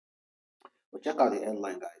But check out the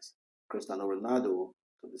headline, guys. Cristiano Ronaldo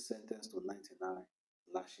to be sentenced to 99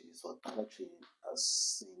 lashes for touching a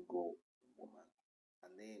single woman. Her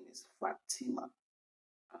name is Fatima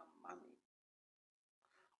Amami.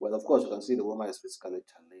 Well, of course, you can see the woman is physically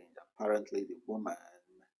challenged. Apparently, the woman,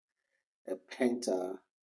 a painter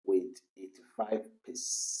with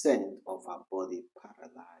 85% of her body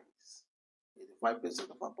paralyzed. 85%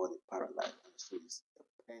 of her body paralyzed. And she is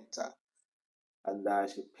a painter. And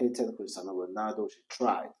she painted Cristiano Ronaldo. She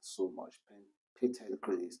tried so much. Painted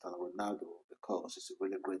Cristiano Ronaldo because she's a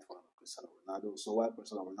really great fan of Cristiano Ronaldo. So while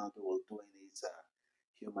Cristiano Ronaldo was doing his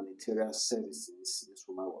humanitarian services, this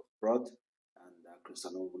woman was brought, and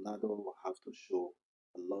Cristiano Ronaldo will have to show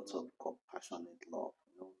a lot of compassionate love,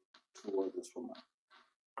 towards this woman.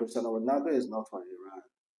 Cristiano Ronaldo is not from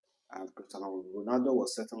Iran, and Cristiano Ronaldo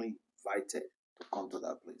was certainly invited to come to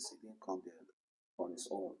that place. He didn't come there on his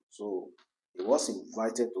own. So he was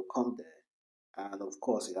invited to come there, and of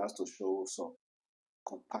course, he has to show some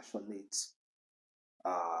compassionate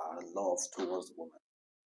love towards the woman.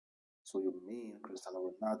 So you mean Cristiano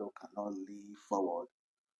Ronaldo cannot lean forward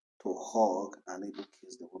to hug and even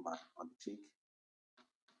kiss the woman on the cheek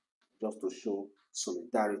just to show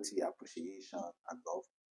solidarity, appreciation, and love?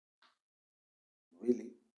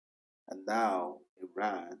 Really? And now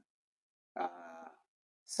Iran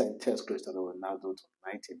sentenced Cristiano Ronaldo to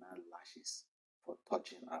 99 lashes for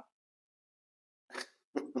touching her.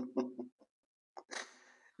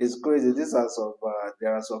 It's crazy.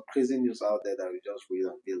 There are some crazy news out there that we just read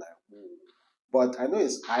and be like, "Whoa." But I know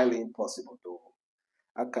it's highly impossible though.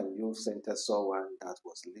 How can you sentence someone that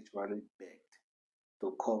was literally begged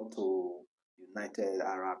to come to United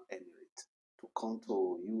Arab Emirates, to come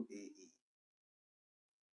to UAE,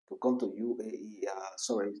 to come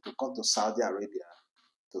to Saudi Arabia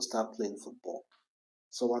to start playing football?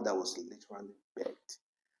 Someone that was literally begged,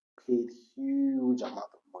 paid huge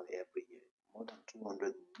amount of money every year, more than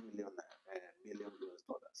 200 million US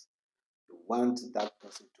dollars. You want that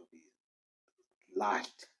person to be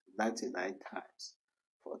lashed 99 times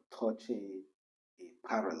for touching a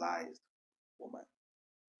paralyzed woman,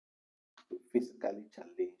 a physically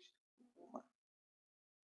challenged woman.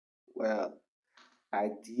 Well, I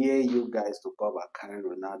dare you guys to come and carry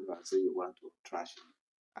Ronaldo and say you want to trash him.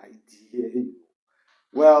 I dare you.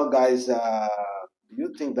 Well, guys, do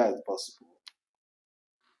you think that is possible?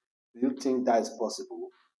 Do you think that is possible?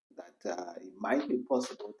 That it might be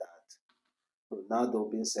possible that Ronaldo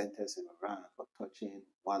being sentenced in Iran for touching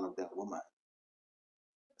one of their women,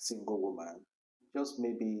 single woman, just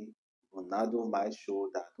maybe Ronaldo might show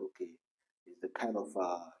that, okay, he's the kind of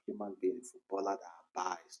human being, footballer that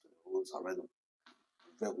abides to the rules and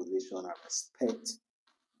regulation and respect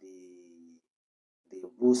the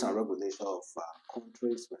rules and regulation of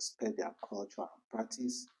countries, respect their culture and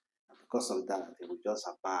practice, and because of that, they will just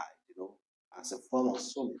abide, as a form of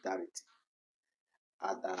solidarity,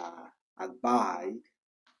 and abide,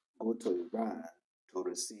 go to Iran to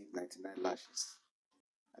receive 99 lashes.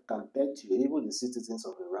 I can bet you, even the citizens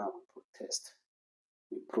of Iran will protest.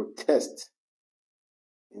 We protest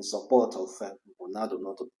in support of Ronaldo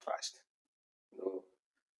not to be trashed.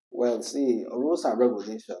 Well, see, rules and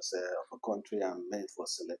regulations of a country are meant for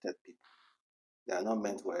selected people. They are not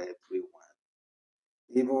meant for everyone.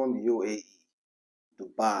 Even UAE,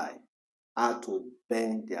 Dubai, had to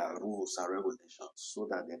bend their rules and regulations so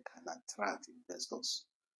that they can attract investors.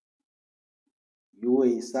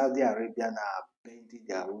 UAE, Saudi Arabia now are bending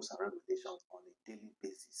their rules and regulations on a daily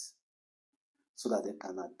basis so that they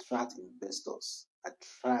can attract investors,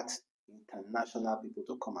 attract international people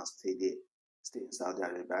to come and stay in Saudi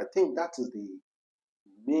Arabia. I think that is the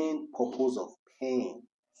main purpose of paying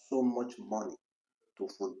so much money to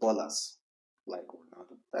footballers like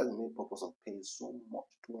Ronaldo. That's the main purpose of paying so much,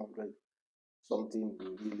 200 something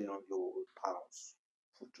million pounds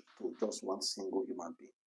to just one single human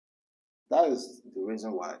being. That is the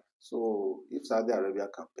reason why. So if Saudi Arabia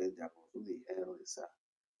can pay their rules, who the hell is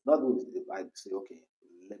not only if I say, okay,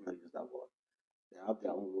 let me use that word. They have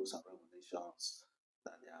their own rules and regulations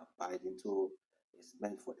that they are abiding to. It's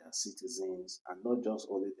meant for their citizens, and not just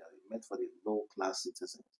only they are meant for the low class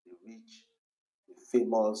citizens. The rich, the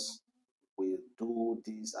famous will do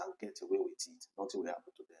this and get away with it. Nothing will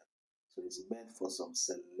happen to them. So it's meant for some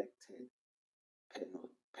selected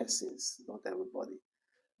persons, not everybody.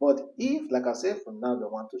 But if, like I said, from now they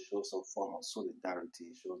want to show some form of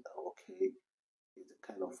solidarity, show that, okay, he's the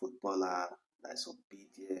kind of footballer that is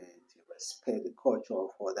obedient, he respect the culture of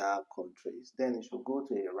other countries, then he should go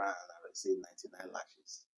to Iran and receive 99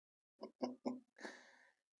 lashes.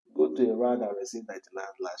 Go to Iran and receive 99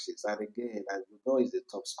 lashes. And again, as you know, he's the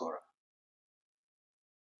top scorer.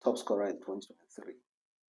 top scorer in 2023.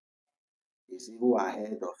 He's even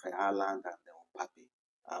ahead of Haaland and Mbappe.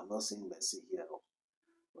 I'm not saying Messi here.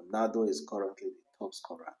 Ronaldo is currently the top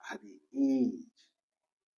scorer at the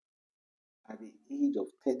age of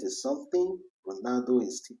 30 something. Ronaldo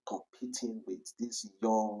is still competing with these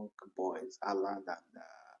young boys, Haaland and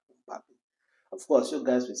Mbappe. Of course, you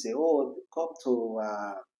guys will say, "Oh, come to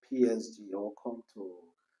PSG or come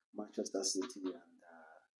to Manchester City and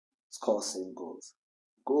score same goals."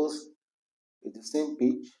 Goals with the same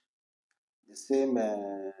pitch, the same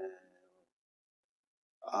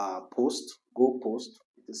goal post,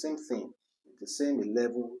 with the same thing, with the same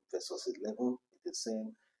 11 versus 11, with the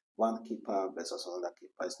same one keeper versus another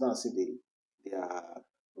keeper. It's not as if their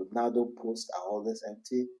Ronaldo posts are always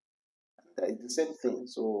empty, and it's the same thing.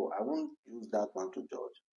 So I won't use that one to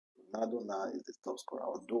judge. Ronaldo now is the top scorer,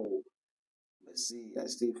 although Messi, I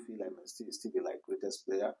still feel like Messi is still the greatest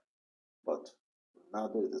player, but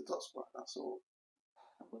Ronaldo is the top scorer now. So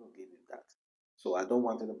I'm going to give him that. So I don't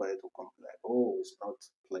want anybody to come like, oh, it's not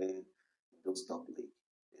playing in those top league.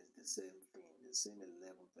 It's the same thing, the same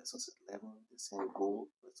 11 versus 11, the same goal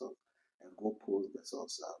versus and goal post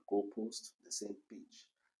versus goal post, the same pitch.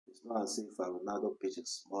 It's not as if Ronaldo pitch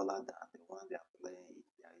is smaller than the one they are playing.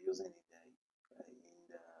 They are using in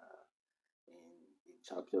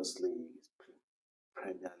Champions League,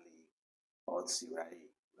 Premier League, or Serie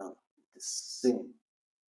A. No, the same.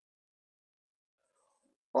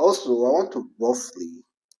 Also, I want to roughly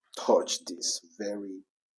touch this very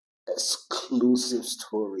exclusive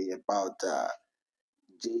story about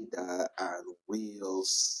Jada and Will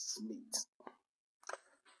Smith.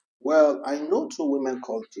 Well, I know two women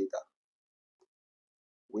called Jada,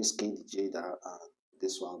 Whiskey Jada and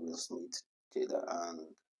this one Will Smith Jada.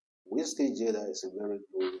 And Whiskey Jada is a very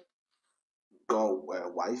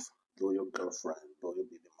loyal wife, loyal girlfriend, loyal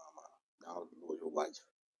baby mama, now loyal wife.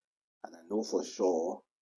 And I know for sure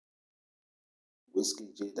Whiskey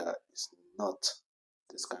Jada is not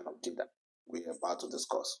this kind of Jada we're about to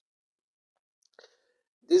discuss.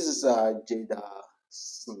 This is Jada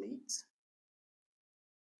Smith,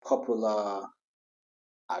 popular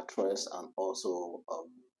actress and also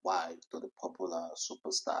wife to the popular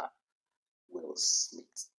superstar Will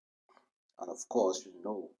Smith. And of course, a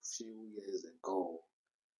few years ago,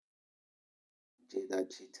 Jada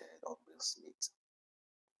cheated on Will Smith.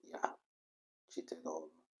 Yeah, cheated on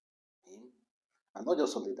him. And not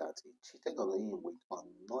just only that, he cheated on him with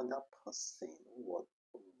another person who was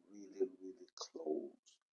really, really close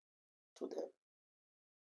to them.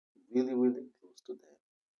 Really, really close to them.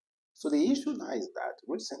 So the issue now is that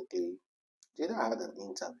recently, Jada had an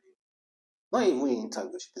interview. Not even an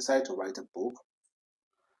interview, she decided to write a book.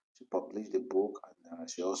 She published the book and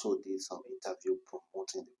she also did some interview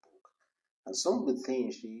promoting the book. And some of the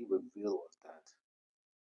things she revealed was that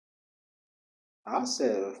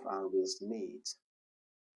herself and Will Smith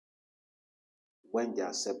went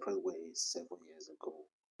their separate ways 7 years ago,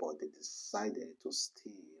 but they decided to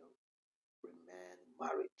still remain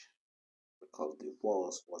married because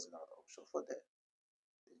divorce wasn't an option for them.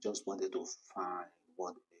 They just wanted to find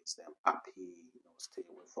what makes them happy, stay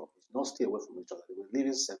away from it. Not stay away from each other. They were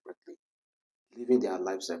living separately, living their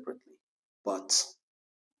life separately, but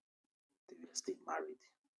they were still married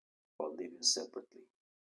or living separately.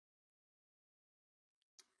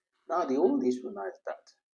 Now the whole issue now is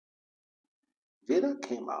that Jada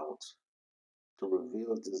came out to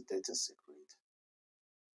reveal this dirty secret.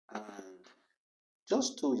 And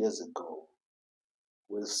just 2 years ago,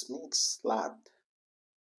 Will Smith slapped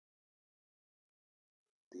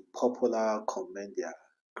the popular comedian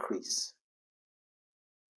Chris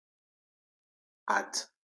at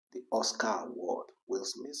the Oscar award. Will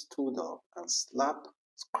Smith stood up and slapped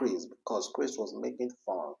Chris because Chris was making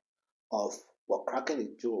fun of or cracking a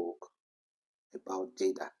joke about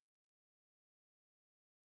Jada.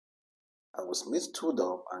 And Will Smith stood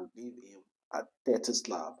up and gave him a dirty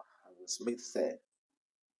slap. And Will Smith said,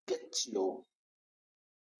 Get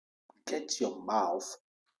your mouth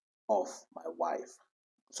off my wife.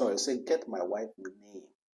 Sorry, say get my wife's name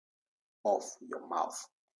off your mouth.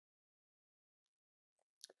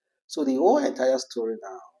 So the whole entire story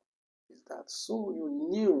now is that so you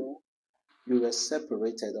knew you were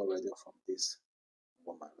separated already from this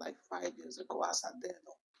woman like 5 years ago, as I then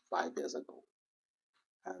know, 5 years ago.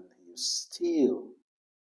 And you still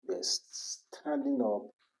were standing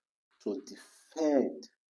up to defend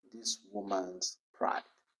this woman's pride,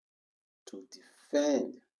 to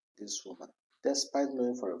defend this woman, despite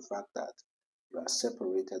knowing for a fact that you are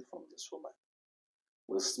separated from this woman.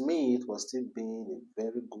 Will Smith was still being a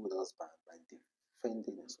very good husband by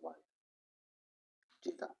defending his wife,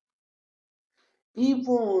 Jada.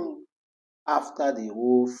 Even after the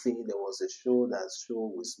whole thing, there was a show that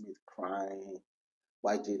showed Will Smith crying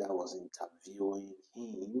while Jada was interviewing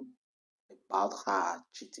him about her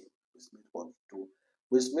cheating.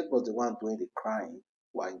 Will Smith was the one doing the crying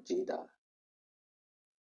while Jada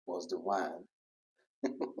was the one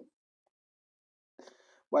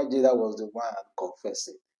while Jada was the one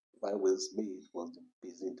confessing while Will Smith was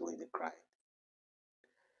busy doing the crying.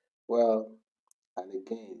 Well, and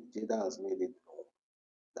again, Jada has made it known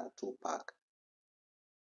that Tupac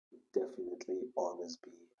will definitely always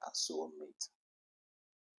be a soulmate.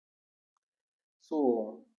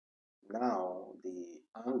 So now the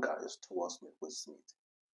anger is towards Will Smith.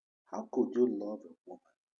 How could you love a woman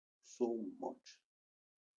so much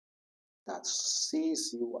that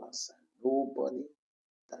sees you as a nobody,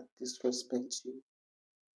 that disrespects you,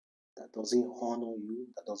 that doesn't honor you,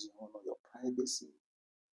 that doesn't honor your privacy,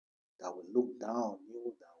 that will look down on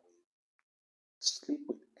you, that will sleep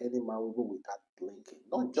with any man even without blinking?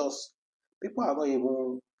 Not just people are not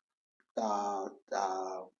even uh,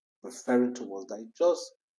 uh, referring towards that. It's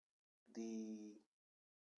just the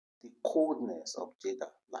the coldness of Jada.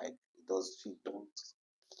 Like she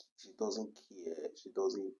doesn't care. She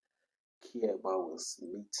doesn't care about Will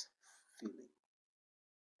Smith feeling.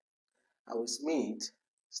 And Will Smith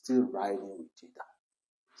still riding with Jada,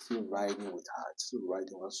 still riding with her, still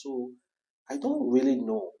riding with her. So I don't really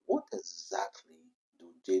know what exactly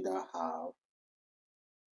do Jada have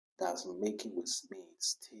that's making Will Smith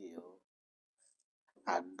still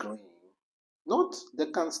agreeing. Not they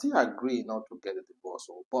can still agree not to get a divorce,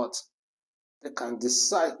 but they can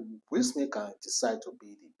decide. Will Smith can decide to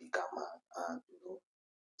be the bigger man and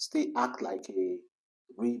still act like a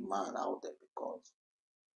real man out there because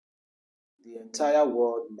the entire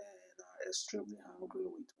world men are extremely angry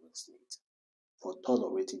with Will Smith for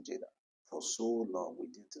tolerating Jada for so long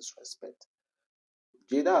with this disrespect.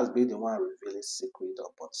 Jada has been the one revealing secret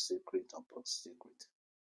upon secret upon secret.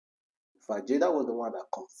 In fact, Jada was the one that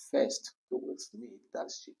confessed to Will Smith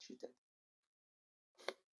that she cheated.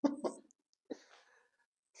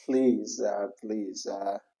 Please.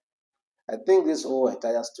 I think this whole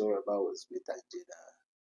entire story about Will Smith and Jada,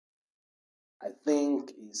 I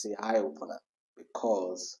think is a eye opener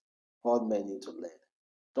because all men need to learn.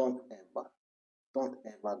 Don't ever, don't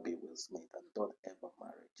ever be Will Smith and don't ever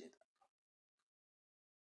marry Jada.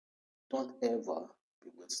 Don't ever be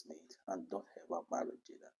Will Smith and don't ever marry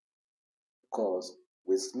Jada. Because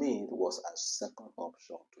Will Smith was a second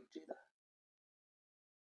option to Jada.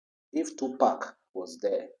 If Tupac was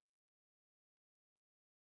there,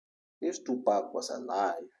 if Tupac was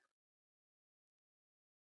alive,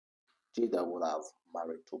 Jada would have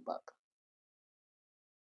married Tupac.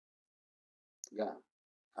 Yeah,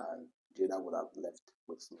 and Jada would have left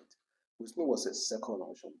Will Smith. Will Smith was a second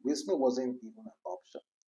option. Will Smith wasn't even an option.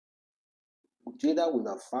 Jada would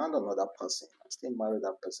have found another person and still married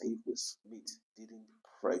that person if Will Smith didn't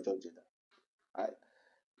pressure Jada. Right?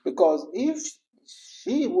 Because if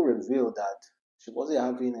she would reveal that she wasn't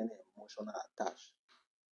having any emotional attach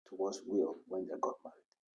towards Will when they got married,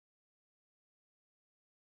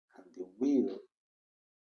 and the Will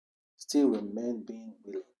still remained being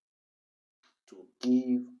willing to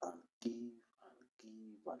give and give and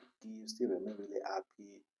give and give, still remain really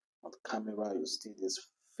happy. On camera, you see this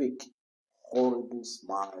fake, horrible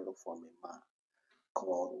smile from a man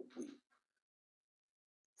called Will.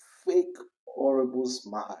 Fake, horrible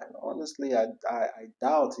smile. Honestly, I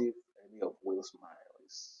doubt if any of Will's smile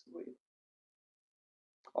is real.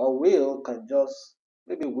 Or Will can just,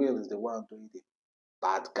 maybe Will is the one doing the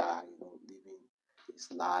bad guy, living his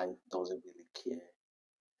life, doesn't really care.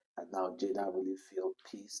 And now Jada really feel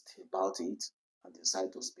pissed about it and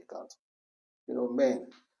decide to speak out. Men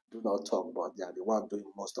do not talk, but they are the one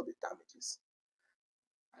doing most of the damages.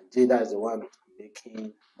 And Jada is the one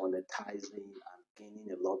making, monetizing, and gaining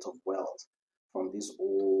a lot of wealth from this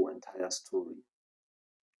whole entire story.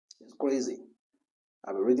 It's crazy.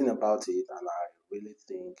 I've been reading about it and I really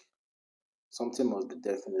think something must be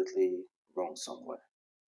definitely wrong somewhere.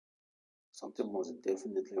 Something must be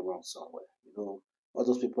definitely wrong somewhere. All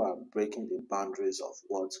those people are breaking the boundaries of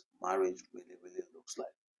what marriage really, really looks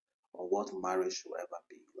like or what marriage should ever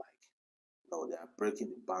be like. No, they are breaking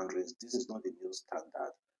the boundaries. This is not the new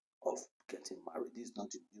standard of getting married. This is not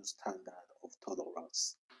the new standard of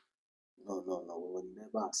tolerance. No. We will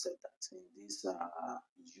never accept that in this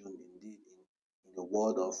union, in the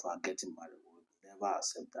world of getting married. We will never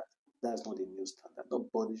accept that. That's not the new standard.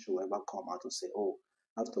 Nobody should ever come out to say, "Oh,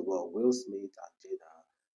 after all, Will Smith and Jada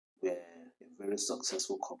were a very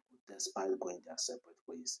successful couple despite going their separate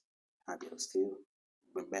ways, and they'll still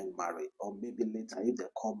remain married." Or maybe later, if they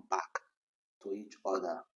come back to each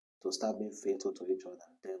other, to start being faithful to each other,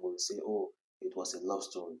 then we'll say, oh, it was a love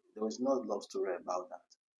story. There was no love story about that.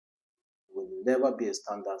 It will never be a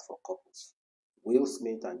standard for couples. Will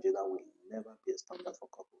Smith and Jada will never be a standard for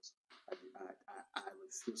couples. I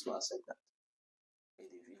refuse to accept that.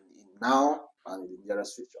 In now and in the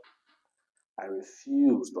nearest future, I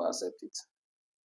refuse to accept it.